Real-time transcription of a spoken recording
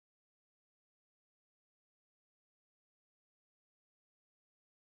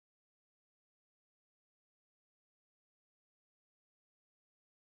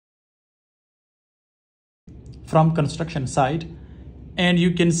from construction site. And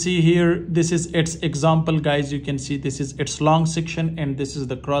you can see here, this is its example, guys. You can see this is its long section and this is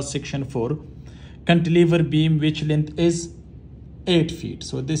the cross section for cantilever beam, which length is 8 feet.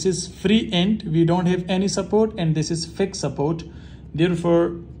 So this is free end, we don't have any support, and this is fixed support.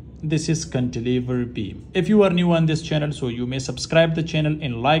 Therefore, this is cantilever beam. If you are new on this channel, so you may subscribe the channel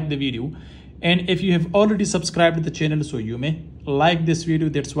and like the video. And if you have already subscribed to the channel, so you may like this video.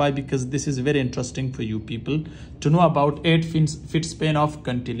 That's why, because this is very interesting for you people to know about 8 feet span of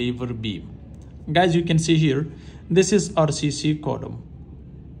cantilever beam. Guys, you can see here, this is RCC column,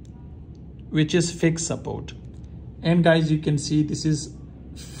 which is fixed support. And guys, you can see this is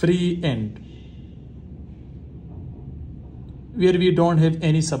free end, where we don't have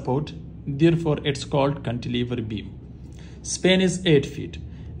any support. Therefore, it's called cantilever beam. Span is 8 feet.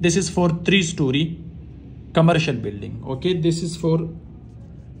 This is for 3-story commercial building. Okay, this is for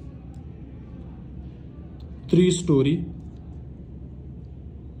 3-story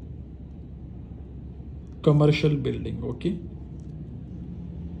commercial building. Okay,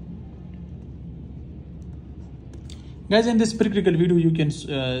 guys, in this practical video you can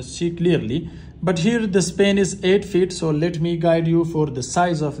see clearly, but here the span is 8 feet. So let me guide you for the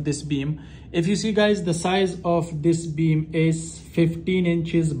size of this beam. If you see, guys, the size of this beam is 15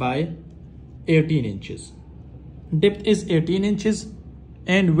 inches by 18 inches. Depth is 18 inches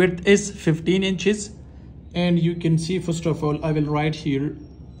and width is 15 inches. And you can see, first of all, I will write here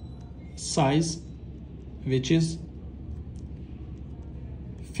size, which is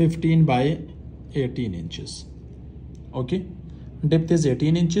 15 by 18 inches. Okay, depth is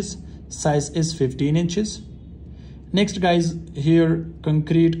 18 inches, size is 15 inches. Next, guys, here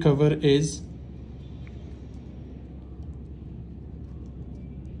concrete cover is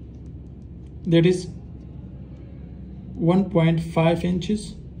 1.5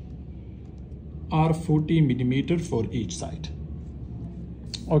 inches or 40 millimeter for each side.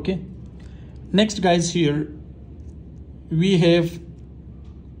 Okay, next, guys, here we have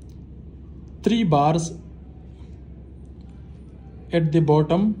 3 bars at the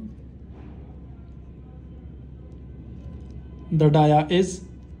bottom. The dia is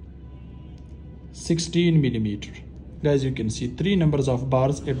 16 millimeter. Guys, you can see 3 numbers of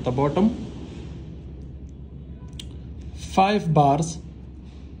bars at the bottom, 5 bars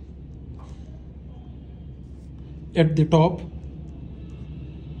at the top,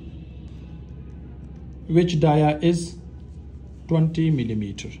 which dia is 20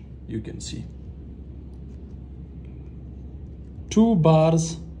 millimeter. You can see 2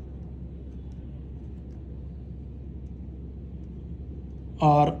 bars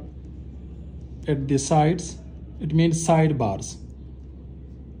are at the sides. It means side bars,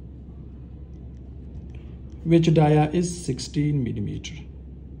 which dia is 16 millimeter.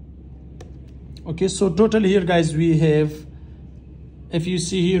 Okay, so total here, guys, we have, if you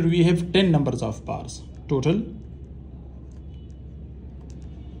see here, we have 10 numbers of bars. Total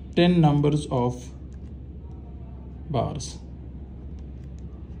 10 numbers of bars.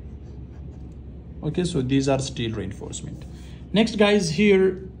 Okay, so these are steel reinforcement. Next, guys,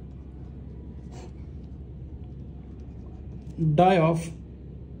 here die of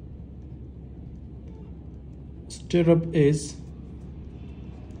stirrup is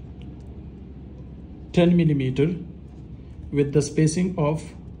 10 millimeter with the spacing of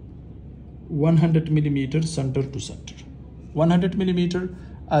 100 millimeter center to center. 100 millimeter,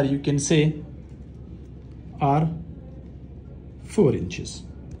 or you can say are 4 inches.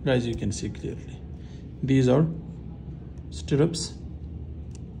 Guys, you can see clearly. These are stirrups,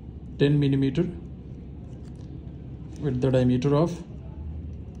 10 millimeter with the diameter of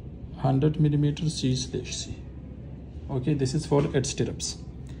 100 millimeter C/C. Okay, this is for its stirrups.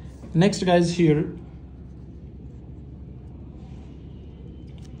 Next, guys, here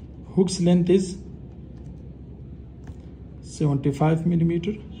hook's length is 75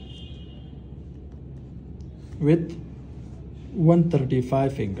 millimeter with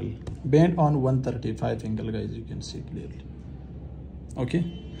 135 angle, bend on 135 angle. Guys, you can see clearly. Okay,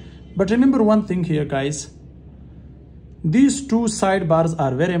 but remember one thing here, guys, these 2 side bars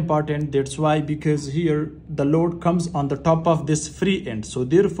are very important. That's why, because here the load comes on the top of this free end, so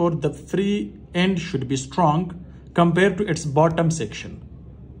therefore the free end should be strong compared to its bottom section.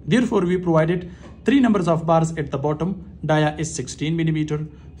 Therefore, we provided 3 numbers of bars at the bottom, dia is 16 millimeter,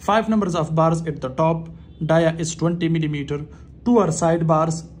 5 numbers of bars at the top, dia is 20 millimeter. 2 are side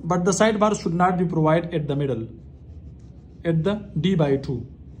bars, but the side bars should not be provided at the middle, at the d/2.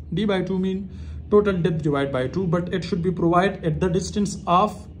 d/2 mean total depth divided by 2, but it should be provided at the distance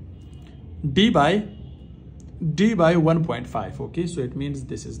of d/1.5. Okay, so it means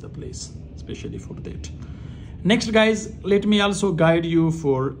this is the place, especially for that. Next guys, let me also guide you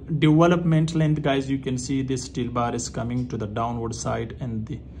for development length. Guys, you can see this steel bar is coming to the downward side and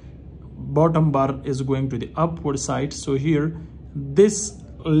the bottom bar is going to the upward side. So here this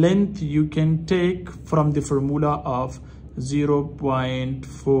length you can take from the formula of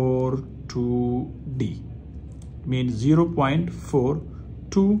 0.42D, means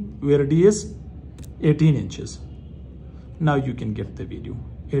 0.42, where D is 18 inches. Now you can get the video.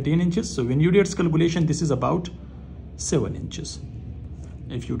 18 inches. So when you do its calculation, this is about 7 inches.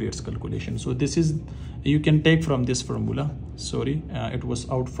 If you do its calculation, so this is, you can take from this formula. Sorry, it was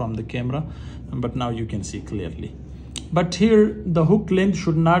out from the camera, but now you can see clearly. But here the hook length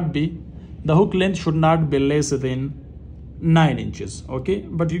should not be less than 9 inches. Okay,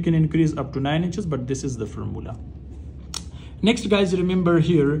 but you can increase up to 9 inches, but this is the formula. Next guys, remember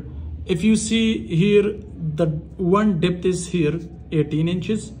here, if you see here, the one depth is here 18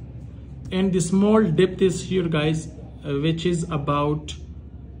 inches and the small depth is here guys, which is about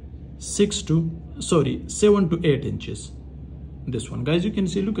 7 to 8 inches. This one guys, you can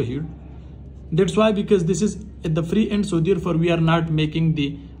see, look here. That's why, because this is at the free end, so therefore we are not making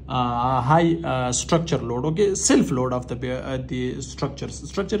the high structure load, okay, self load of the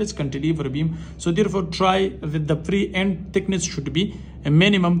structure is cantilever beam, so therefore try with the free end thickness should be a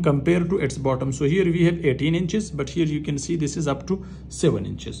minimum compared to its bottom. So here we have 18 inches, but here you can see this is up to 7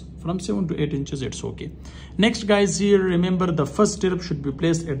 inches. From 7 to 8 inches it's okay. Next guys, here remember the first stirrup should be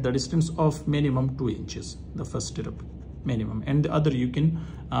placed at the distance of minimum 2 inches, the first stirrup minimum, and the other you can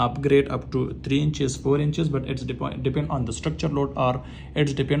upgrade up to 3 inches, 4 inches, but it's depend on the structure load, or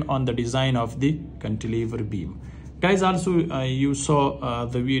it's depend on the design of the cantilever beam. Guys, also you saw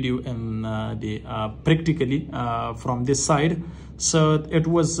the video in the practically from this side. So it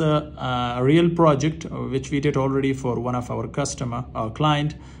was a real project which we did already for one of our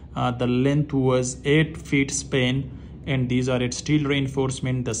client. The length was 8 feet span, and these are its steel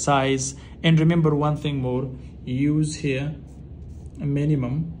reinforcement, the size. And remember one thing more, use here a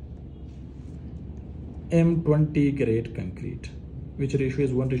minimum M20 grade concrete, which ratio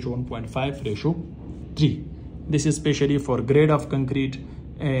is 1:1.5:3. This is especially for grade of concrete,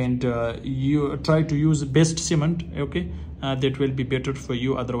 and you try to use best cement, okay, that will be better for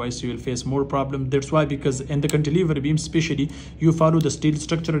you, otherwise you will face more problem. That's why, because in the cantilever beam especially, you follow the steel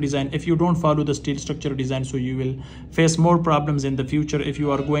structural design. If you don't follow the steel structural design, so you will face more problems in the future if you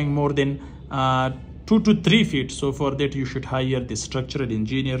are going more than 2 to 3 feet. So for that you should hire the structural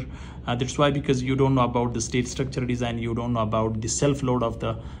engineer. That's why, because you don't know about the steel structural design, you don't know about the self load of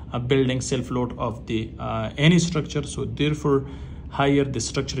the building, self load of the any structure. So therefore hire the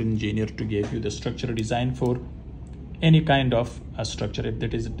structural engineer to give you the structural design for any kind of structure, if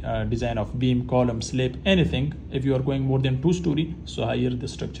that is design of beam, column, slab, anything. If you are going more than 2 story, so hire the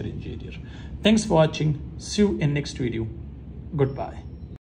structural engineer. Thanks for watching. See you in next video. Goodbye.